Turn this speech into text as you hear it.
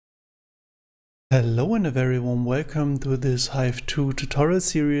Hello and a very warm welcome to this Hive2 tutorial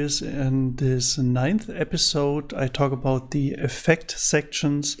series. In this 9th episode I talk about the effect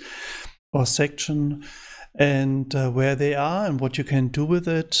sections or section and where they are and what you can do with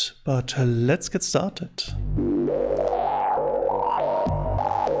it, but let's get started.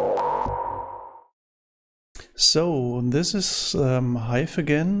 So this is Hive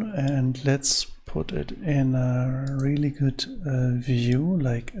again, and let's put it in a really good view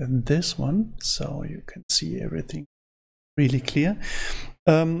like this one, so you can see everything really clear.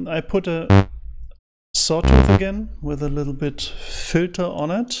 I put a sawtooth again with a little bit filter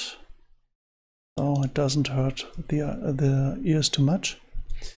on it, so it doesn't hurt the ears too much.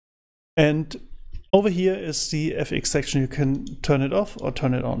 And over here is the FX section. You can turn it off or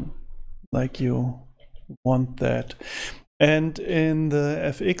turn it on like you want that. And in the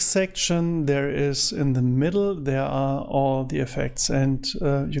FX section, there is in the middle, there are all the effects, and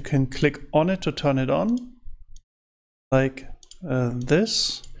you can click on it to turn it on like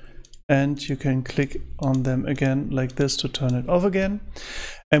this, and you can click on them again like this to turn it off again.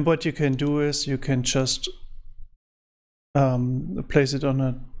 And what you can do is you can just place it on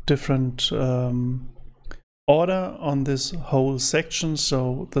a different order on this whole section,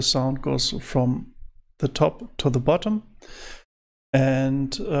 so the sound goes from the top to the bottom.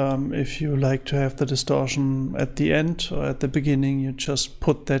 And if you like to have the distortion at the end or at the beginning, you just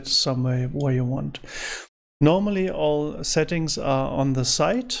put that somewhere where you want. Normally all settings are on the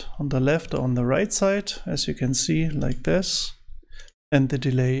side, on the left or on the right side, as you can see, like this, and the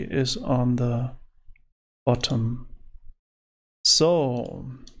delay is on the bottom. So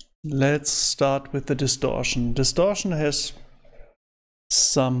let's start with the distortion. Distortion has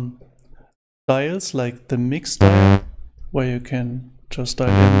some dials like the mix dial, where you can just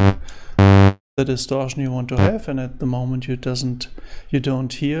dial in the distortion you want to have, and at the moment you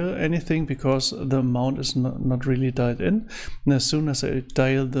don't hear anything because the amount is not really dialed in. And as soon as I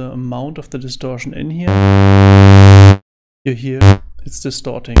dial the amount of the distortion in here, you hear it's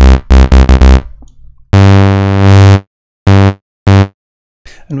distorting.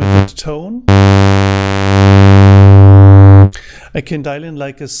 And with the tone, I can dial in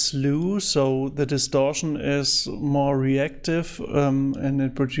like a slew, so the distortion is more reactive and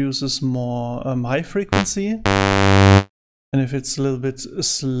it produces more high frequency. And if it's a little bit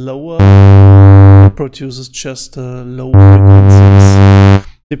slower, it produces just low frequencies.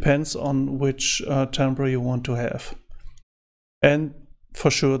 Depends on which timbre you want to have. And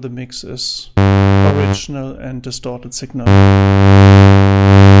for sure the mix is original and distorted signal.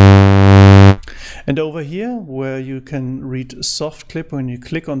 And over here, where you can read soft clip, when you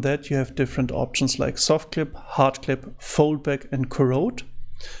click on that, you have different options like soft clip, hard clip, foldback, and corrode.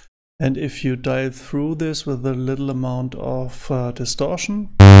 And if you dial through this with a little amount of distortion,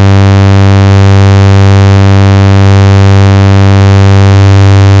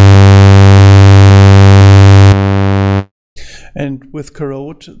 and with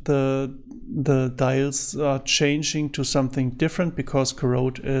corrode, the dials are changing to something different because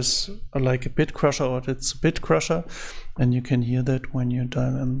corrode is like a bit crusher, or it's a bit crusher, and you can hear that when you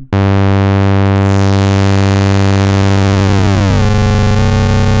dial in.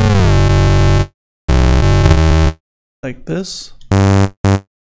 Like this.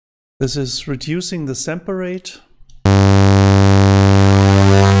 This is reducing the sample rate.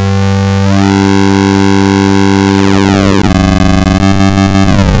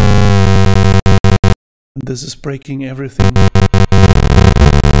 This is breaking everything.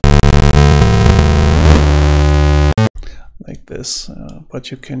 Like this,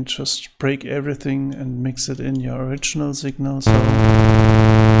 but you can just break everything and mix it in your original signal. So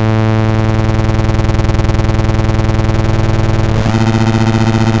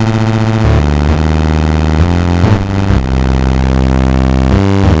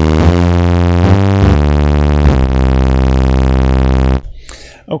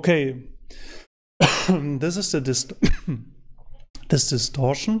okay. This is the this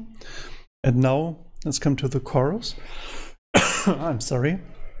distortion, and now let's come to the chorus. I'm sorry.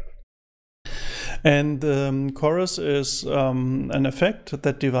 And the chorus is an effect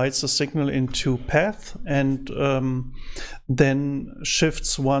that divides the signal into paths and then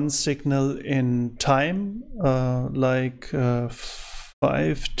shifts one signal in time, like 5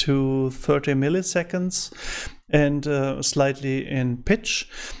 to 30 milliseconds, and slightly in pitch.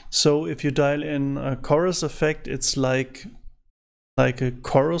 So if you dial in a chorus effect, it's like a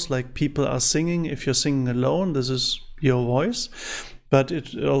chorus, like people are singing. If you're singing alone, this is your voice, but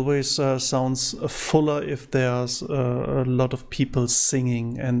it always sounds fuller if there's a lot of people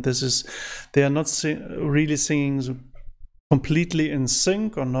singing. And this is, they are not really singing completely in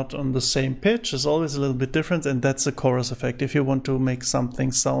sync or not on the same pitch. It's always a little bit different, and that's a chorus effect. If you want to make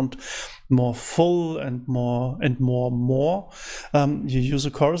something sound more full and more, you use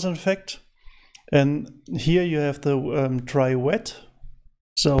a chorus effect. And here you have the dry wet.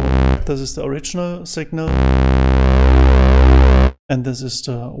 So this is the original signal, and this is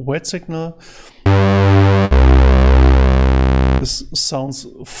the wet signal. This sounds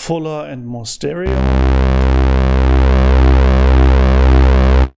fuller and more stereo.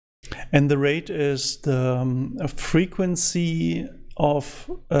 And the rate is the frequency of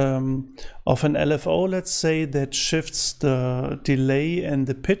an LFO, let's say, that shifts the delay and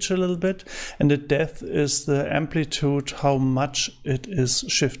the pitch a little bit, and the depth is the amplitude, how much it is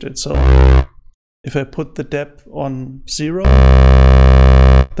shifted. So if I put the depth on 0,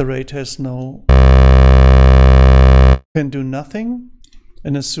 the rate has can do nothing,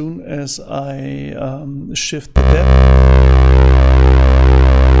 and as soon as I shift the depth,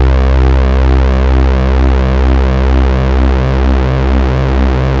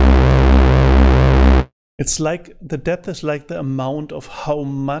 it's like the depth is like the amount of how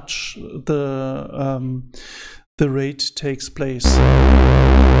much the rate takes place.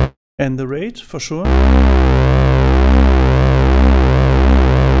 And the rate, for sure,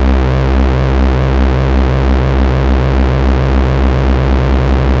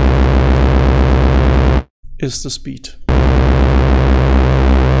 is the speed.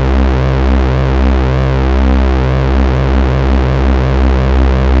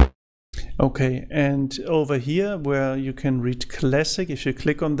 Okay, and over here where you can read classic, if you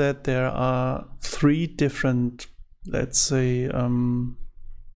click on that, there are 3 different, let's say,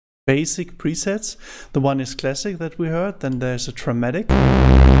 basic presets. The one is classic that we heard, then there's a dramatic,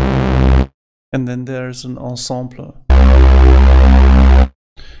 and then there's an ensemble.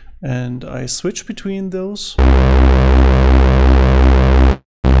 And I switch between those.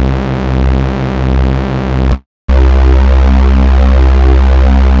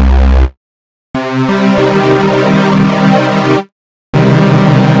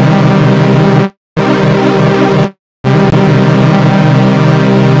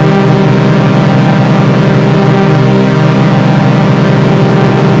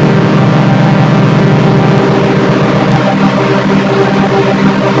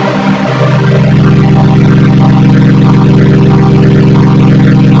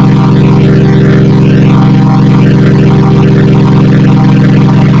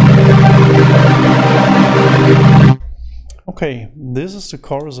 Okay, this is the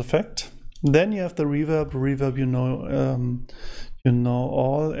chorus effect. Then you have the reverb. Reverb, you know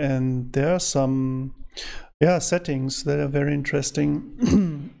all, and there are some settings that are very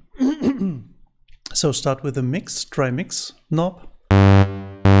interesting. So start with the mix, dry mix knob.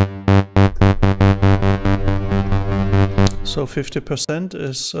 So 50%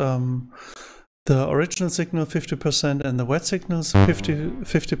 is the original signal, 50%, and the wet signals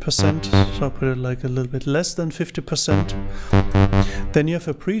 50%. So I put it like a little bit less than 50%. Then you have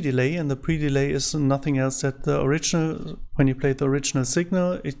a pre-delay, and the pre-delay is nothing else that the original, when you play the original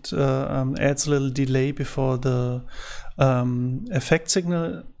signal, it adds a little delay before the effect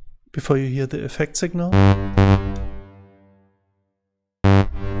signal, before you hear the effect signal.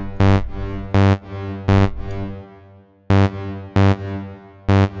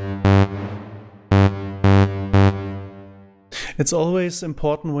 It's always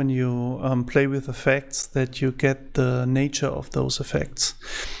important when you play with effects that you get the nature of those effects.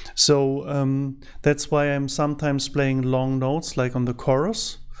 So that's why I'm sometimes playing long notes, like on the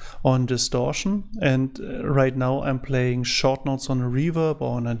chorus, on distortion, and right now I'm playing short notes on a reverb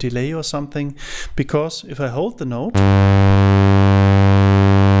or on a delay or something, because if I hold the note,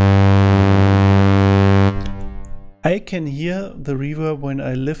 I can hear the reverb when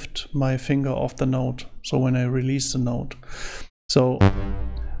I lift my finger off the note, so when I release the note. So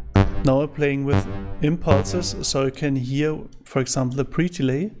now I'm playing with impulses, so I can hear, for example, the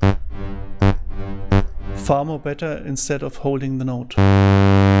pre-delay far more better instead of holding the note.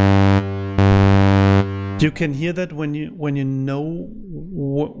 You can hear that when you know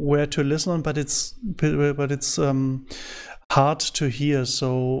where to listen on, but it's hard to hear.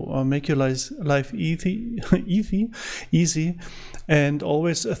 So make your life easy, and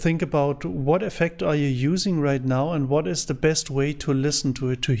always think about what effect are you using right now, and what is the best way to listen to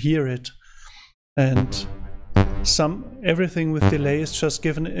it, to hear it. And everything with delay is just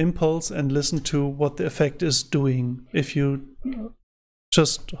give an impulse and listen to what the effect is doing. If you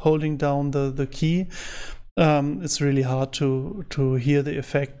just holding down the key, it's really hard to hear the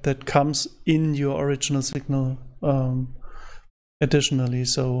effect that comes in your original signal additionally.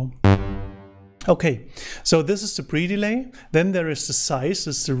 So Okay, so this is the pre-delay. Then there is the size,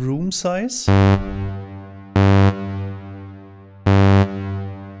 it's the room size.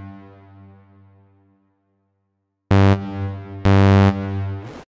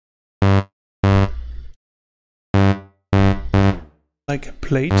 Like a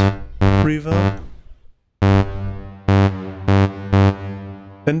plate reverb.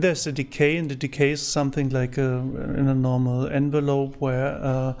 Then there's the decay, and the decay is something like in a normal envelope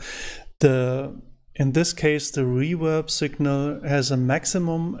where in this case the reverb signal has a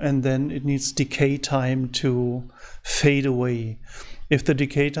maximum and then it needs decay time to fade away. If the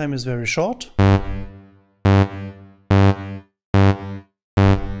decay time is very short,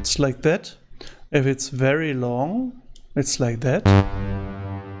 it's like that. If it's very long, it's like that.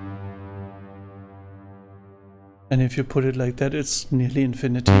 And if you put it like that, it's nearly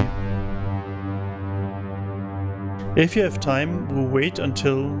infinity. If you have time, we'll wait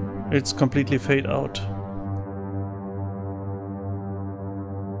until it's completely fade out.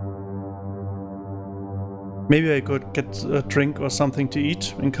 Maybe I could get a drink or something to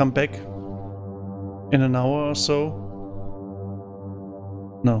eat and come back in an hour or so.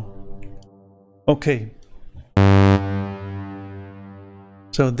 No. Okay.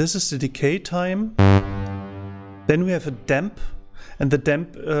 So this is the decay time. Then we have a damp, and the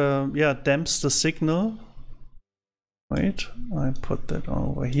damp, damps the signal. Wait, I put that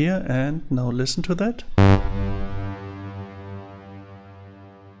over here, and now listen to that.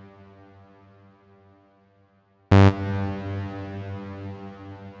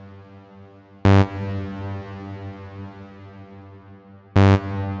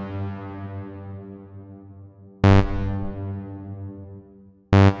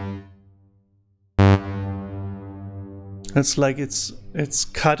 It's like it's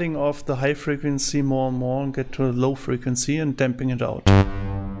cutting off the high frequency more and more and get to a low frequency and damping it out.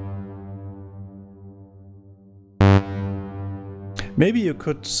 Maybe you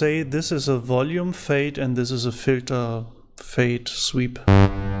could say this is a volume fade and this is a filter fade sweep.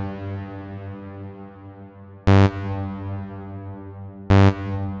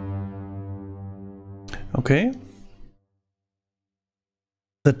 Okay.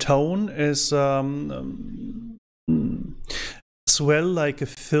 The tone is as well like a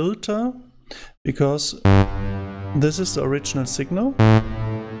filter, because this is the original signal.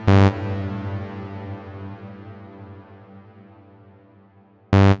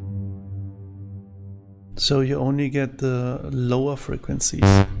 So you only get the lower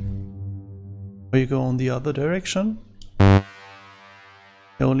frequencies. Or you go on the other direction, you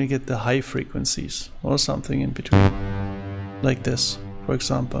only get the high frequencies or something in between, like this, for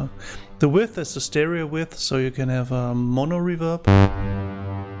example. The width is the stereo width, so you can have a mono reverb,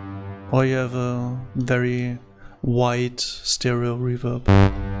 or you have a very wide stereo reverb,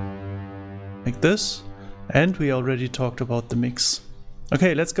 like this. And we already talked about the mix.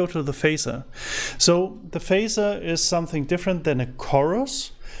 Okay, let's go to the phaser. So the phaser is something different than a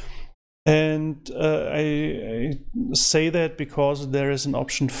chorus. And I say that because there is an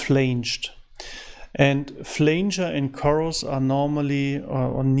option flanged. And flanger and chorus are normally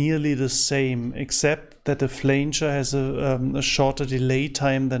or nearly the same, except that the flanger has a shorter delay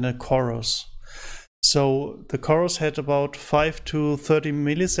time than a chorus. So the chorus had about 5 to 30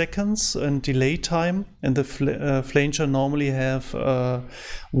 milliseconds in delay time, and the flanger normally have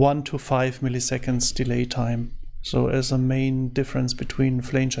 1 to 5 milliseconds delay time. So as a main difference between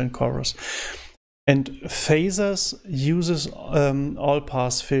flanger and chorus. And phasers uses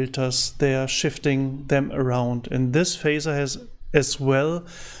all-pass filters. They are shifting them around. And this phaser has as well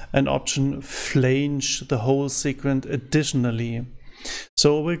an option flange the whole sequence additionally.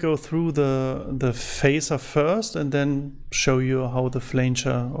 So we'll go through the phaser first and then show you how the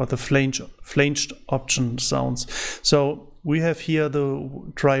flanger or the flanged option sounds. So we have here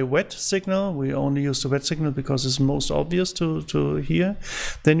the dry-wet signal. We only use the wet signal because it's most obvious to hear.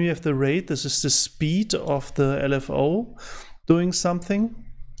 Then we have the rate. This is the speed of the LFO doing something.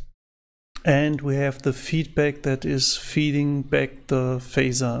 And we have the feedback that is feeding back the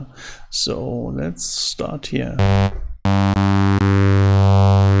phaser. So let's start here.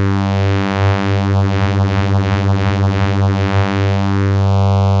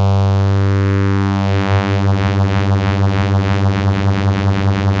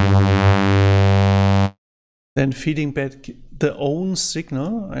 Then feeding back the own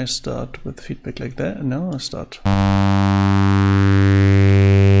signal. I start with feedback like that. No, I start.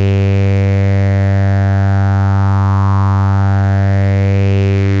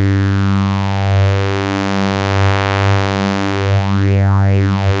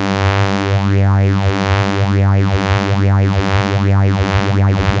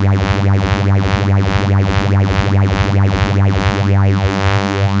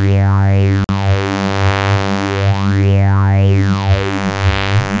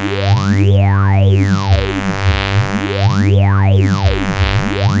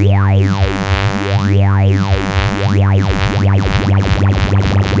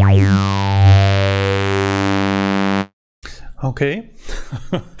 Okay,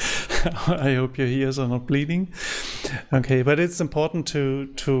 I hope your ears are not bleeding. Okay, but it's important to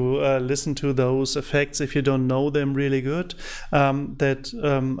listen to those effects if you don't know them really good, that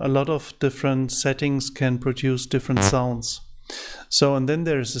a lot of different settings can produce different sounds. So, and then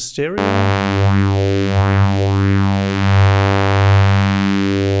there is a stereo.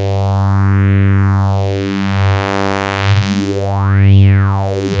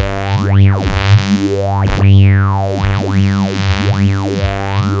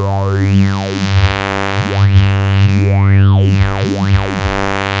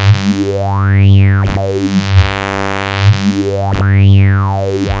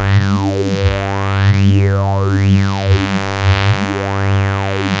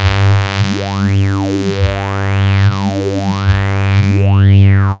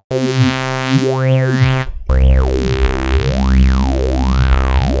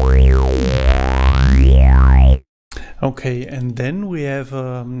 Okay, and then we have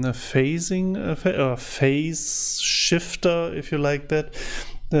a phasing or phase shifter, if you like that,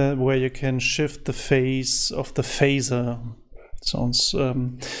 where you can shift the phase of the phaser. Sounds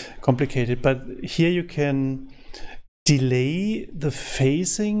complicated, but here you can delay the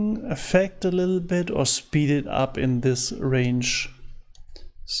phasing effect a little bit or speed it up in this range.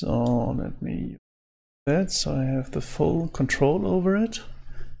 So let me use that, so I have the full control over it.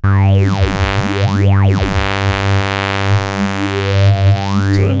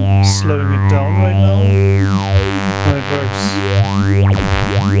 So I'm slowing it down right now. And it works.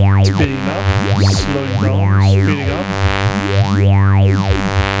 Speeding up, slowing down, speeding up.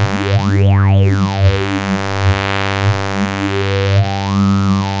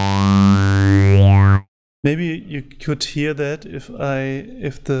 Maybe you could hear that if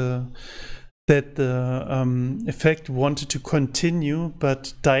the effect wanted to continue,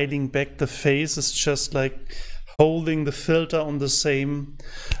 but dialing back the phase is just like holding the filter on the same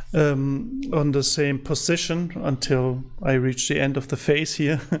position until I reach the end of the phase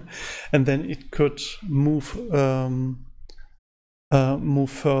here, and then it could move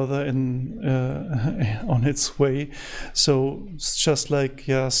further in on its way. So it's just like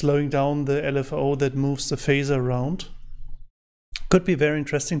slowing down the LFO that moves the phaser around. Could be very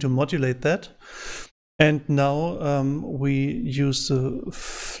interesting to modulate that. And now we use the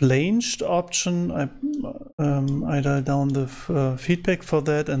flanged option. I dial down the feedback for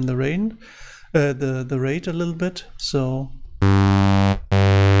that and the rate a little bit. So,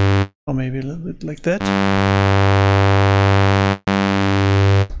 or maybe a little bit like that.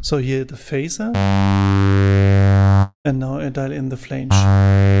 So here the phaser, and now I dial in the flange.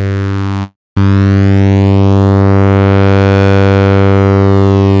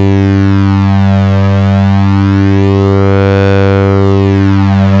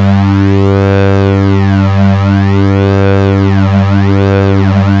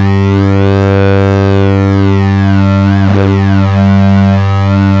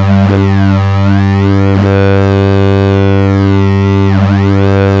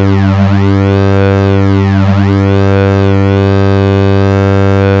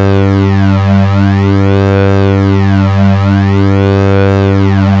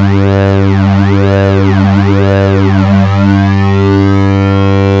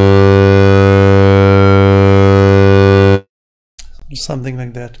 Something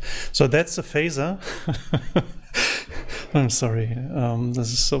like that. So that's the phaser. I'm sorry,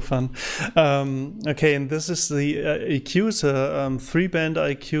 this is so fun. Okay, and this is the EQ. It's a 3-band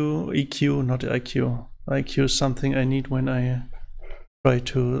EQ, not IQ. IQ is something I need when I try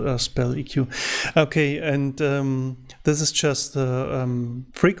to spell EQ. Okay, and this is just the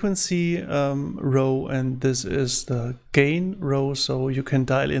frequency row, and this is the gain row. So you can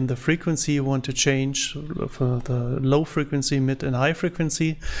dial in the frequency you want to change for the low frequency, mid and high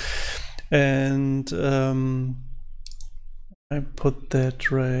frequency. And I put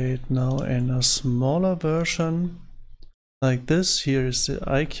that right now in a smaller version like this. Here is the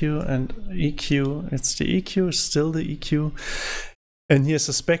IQ and EQ. It's the EQ, still the EQ. And here's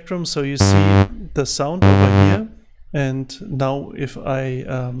the spectrum, so you see the sound over here. And now if I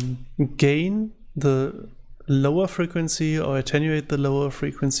gain the lower frequency or attenuate the lower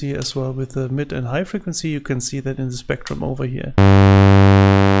frequency as well with the mid and high frequency, you can see that in the spectrum over here.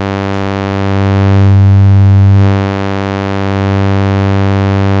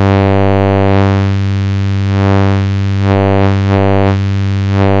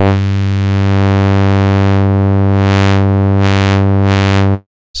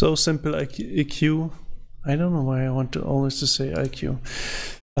 So simple EQ. I don't know why I want to always to say IQ,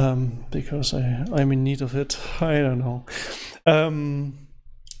 because I'm in need of it. I don't know. And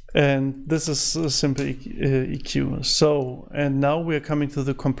this is a simple EQ. So, and now we're coming to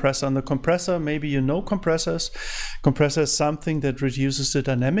the compressor. And the compressor, maybe you know compressors. Compressor is something that reduces the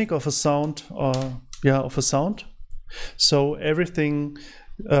dynamic of a sound, So everything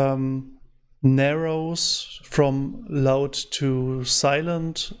narrows from loud to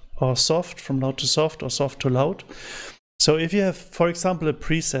silent, or soft, from loud to soft, or soft to loud. So if you have, for example, a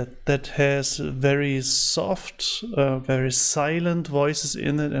preset that has very soft, very silent voices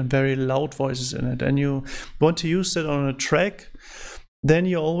in it and very loud voices in it, and you want to use that on a track, then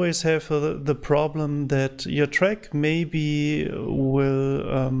you always have the problem that your track maybe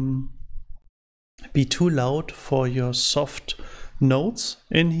will be too loud for your soft notes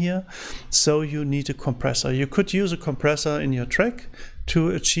in here. So you need a compressor. You could use a compressor in your track to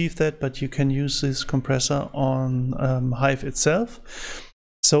achieve that, but you can use this compressor on Hive itself.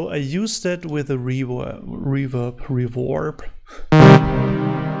 So I use that with a reverb.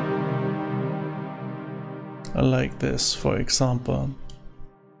 Like this, for example.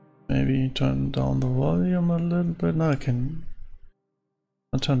 Maybe turn down the volume a little bit. No,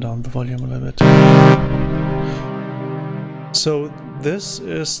 I'll turn down the volume a little bit. So this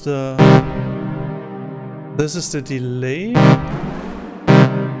is the delay.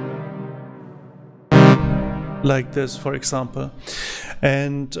 Like this, for example.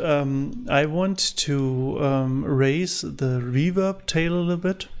 And I want to raise the reverb tail a little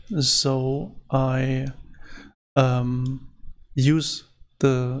bit. So I use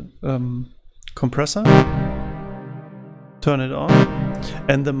the compressor, turn it on,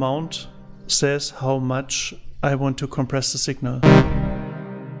 and the mount says how much I want to compress the signal.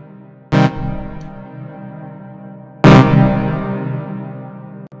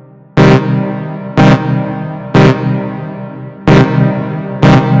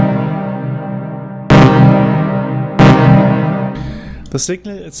 The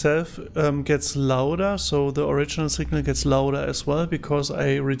signal itself gets louder, so the original signal gets louder as well, because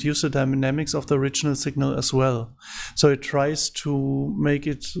I reduce the dynamics of the original signal as well. So it tries to make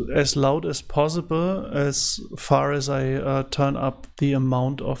it as loud as possible as far as I turn up the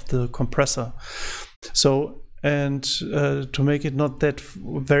amount of the compressor. So, and to make it not that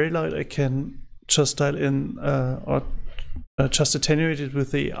very loud, I can just dial in or just attenuate it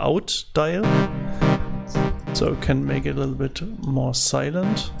with the out dial. So I can make it a little bit more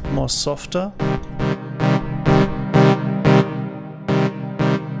silent, more softer.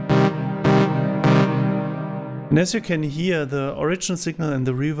 And as you can hear, the original signal and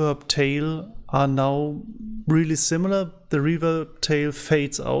the reverb tail are now really similar. The reverb tail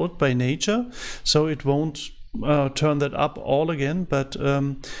fades out by nature, so it won't turn that up all again, but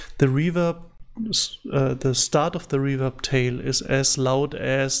the reverb, the start of the reverb tail is as loud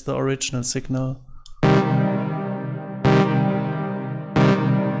as the original signal.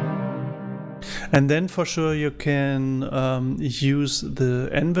 And then for sure you can use the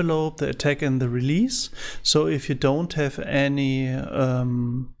envelope, the attack and the release. So if you don't have any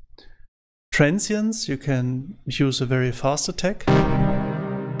transients, you can use a very fast attack.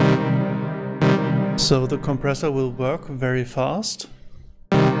 So the compressor will work very fast.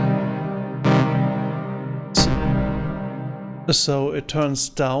 So it turns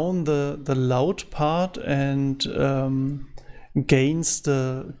down the loud part and gains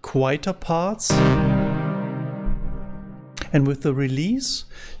the quieter parts. And with the release,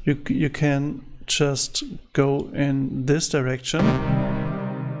 you can just go in this direction.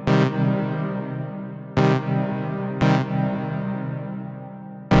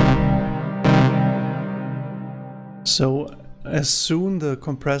 So as soon the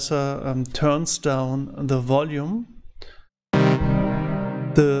compressor turns down the volume,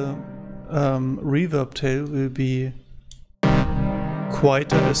 the reverb tail will be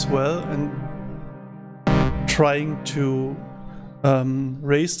quieter as well, and trying to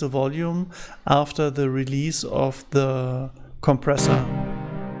raise the volume after the release of the compressor.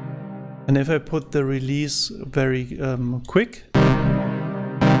 And if I put the release very quick,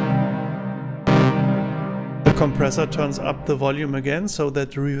 the compressor turns up the volume again, so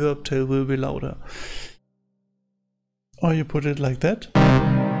that the reverb tail will be louder. Or you put it like that.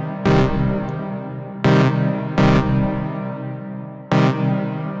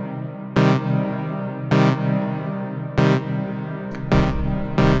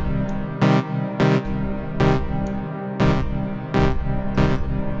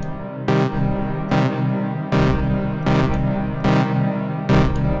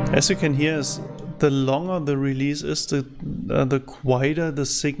 As you can hear, the longer the release is, the quieter the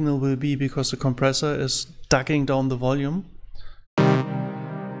signal will be, because the compressor is ducking down the volume.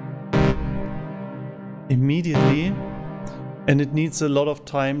 and it needs a lot of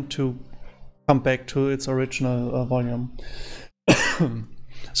time to come back to its original volume.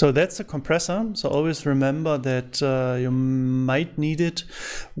 So that's the compressor. So always remember that you might need it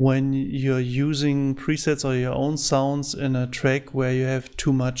when you're using presets or your own sounds in a track where you have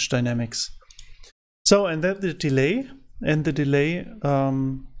too much dynamics. So, and then the delay, and the delay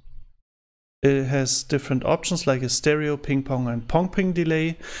it has different options like a stereo, ping pong, and pong ping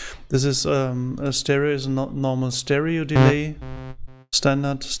delay. This is a stereo is not normal stereo delay,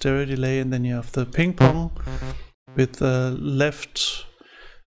 standard stereo delay, and then you have the ping pong with the left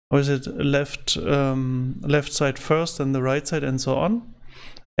side first and the right side and so on,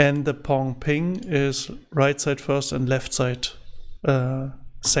 and the pong ping is right side first and left side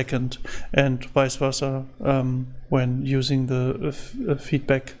second, and vice versa when using the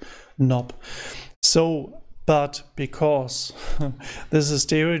feedback knob. So, but because this is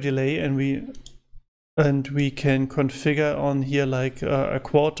stereo delay and we can configure on here like a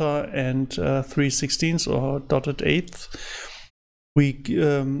quarter and 3/16 or dotted eighth, we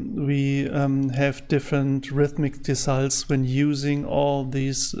have different rhythmic results when using all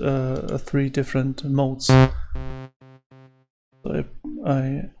these 3 different modes. So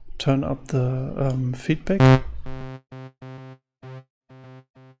I turn up the feedback.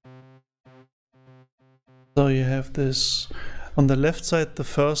 So you have this on the left side, the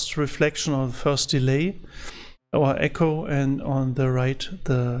first reflection or the first delay or echo, and on the right,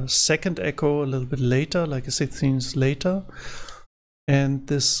 the second echo a little bit later, like a 16th later. And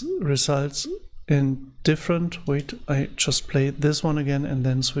this results in different, wait, I just play this one again and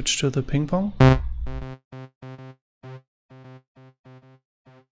then switch to the ping pong.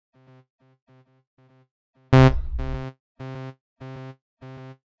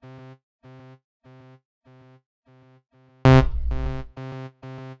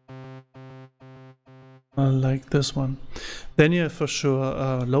 Like this one. Then you have for sure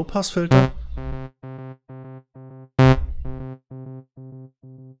a low pass filter.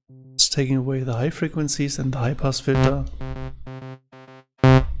 It's taking away the high frequencies, and the high pass filter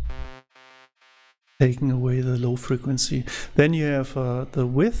taking away the low frequency. Then you have the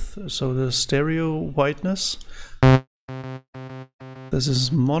width, so the stereo whiteness. This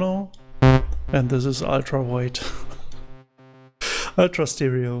is mono, and this is ultra white. Ultra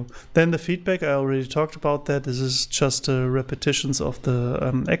stereo. Then the feedback, I already talked about that. This is just repetitions of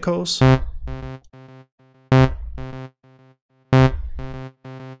the echoes.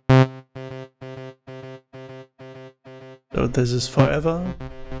 So this is forever,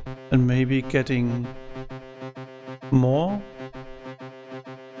 and maybe getting more.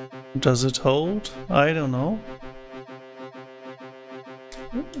 Does it hold? I don't know.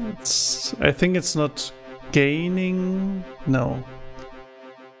 I think it's not gaining. No.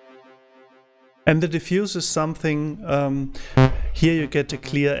 And the diffuse is something, here you get a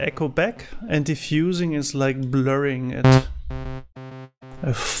clear echo back, and diffusing is like blurring it,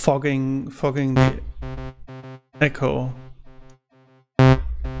 fogging the echo.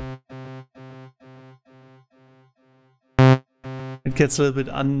 It gets a little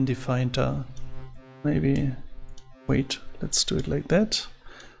bit undefineder. Maybe, wait, let's do it like that.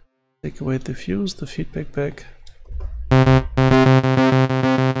 Take away the diffuse, the feedback back.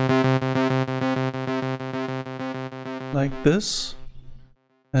 Like this,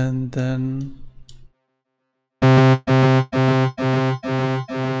 and then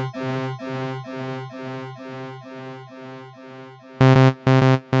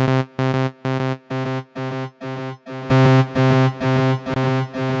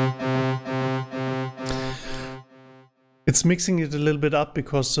it's mixing it a little bit up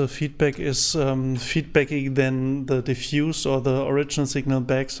because the feedback is feedbacking then the diffuse or the original signal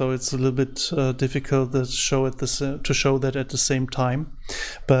back, so it's a little bit difficult to show that at the same time.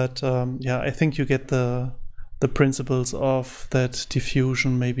 But yeah, I think you get the principles of that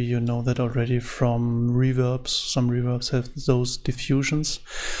diffusion. Maybe you know that already from reverbs. Some reverbs have those diffusions.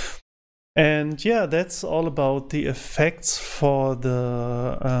 And yeah, that's all about the effects for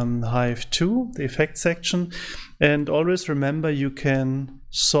the Hive 2, the effect section. And always remember, you can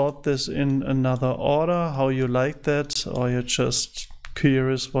sort this in another order, how you like that, or you're just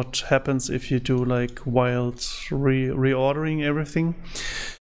curious what happens if you do like wild reordering everything.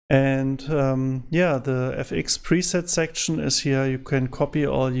 And yeah, the FX preset section is here. You can copy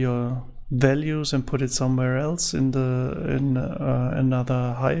all your values and put it somewhere else in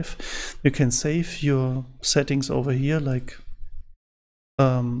another Hive. You can save your settings over here, like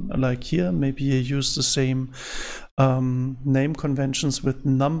here. Maybe you use the same name conventions with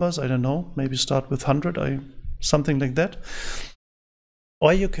numbers. I don't know. Maybe start with 100, something like that.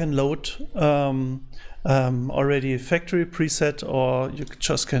 Or you can load already a factory preset, or you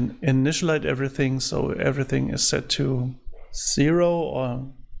just can initialize everything, so everything is set to 0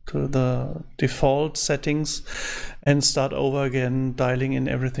 or to the default settings, and start over again, dialing in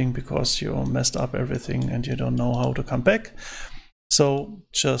everything because you messed up everything and you don't know how to come back. So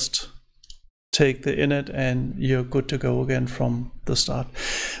just take the init and you're good to go again from the start.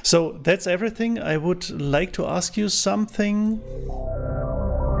 So that's everything. I would like to ask you something.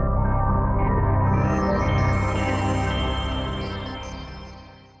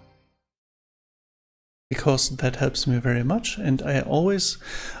 Because that helps me very much, and I always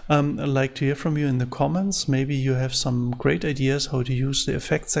like to hear from you in the comments. Maybe you have some great ideas how to use the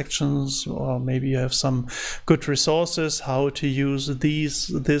effect sections, or maybe you have some good resources how to use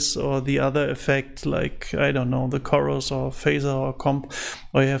this or the other effect, like, I don't know, the chorus or phaser or comp,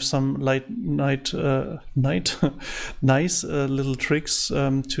 or you have some nice little tricks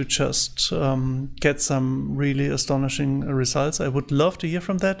to just get some really astonishing results. I would love to hear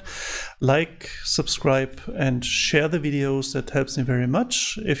from that. Like, subscribe, and share the videos. That helps me very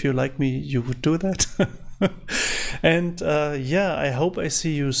much. If you like me, you would do that. And yeah, I hope I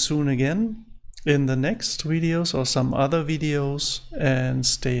see you soon again in the next videos or some other videos, and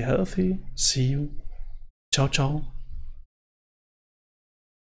stay healthy. See you. Ciao, ciao.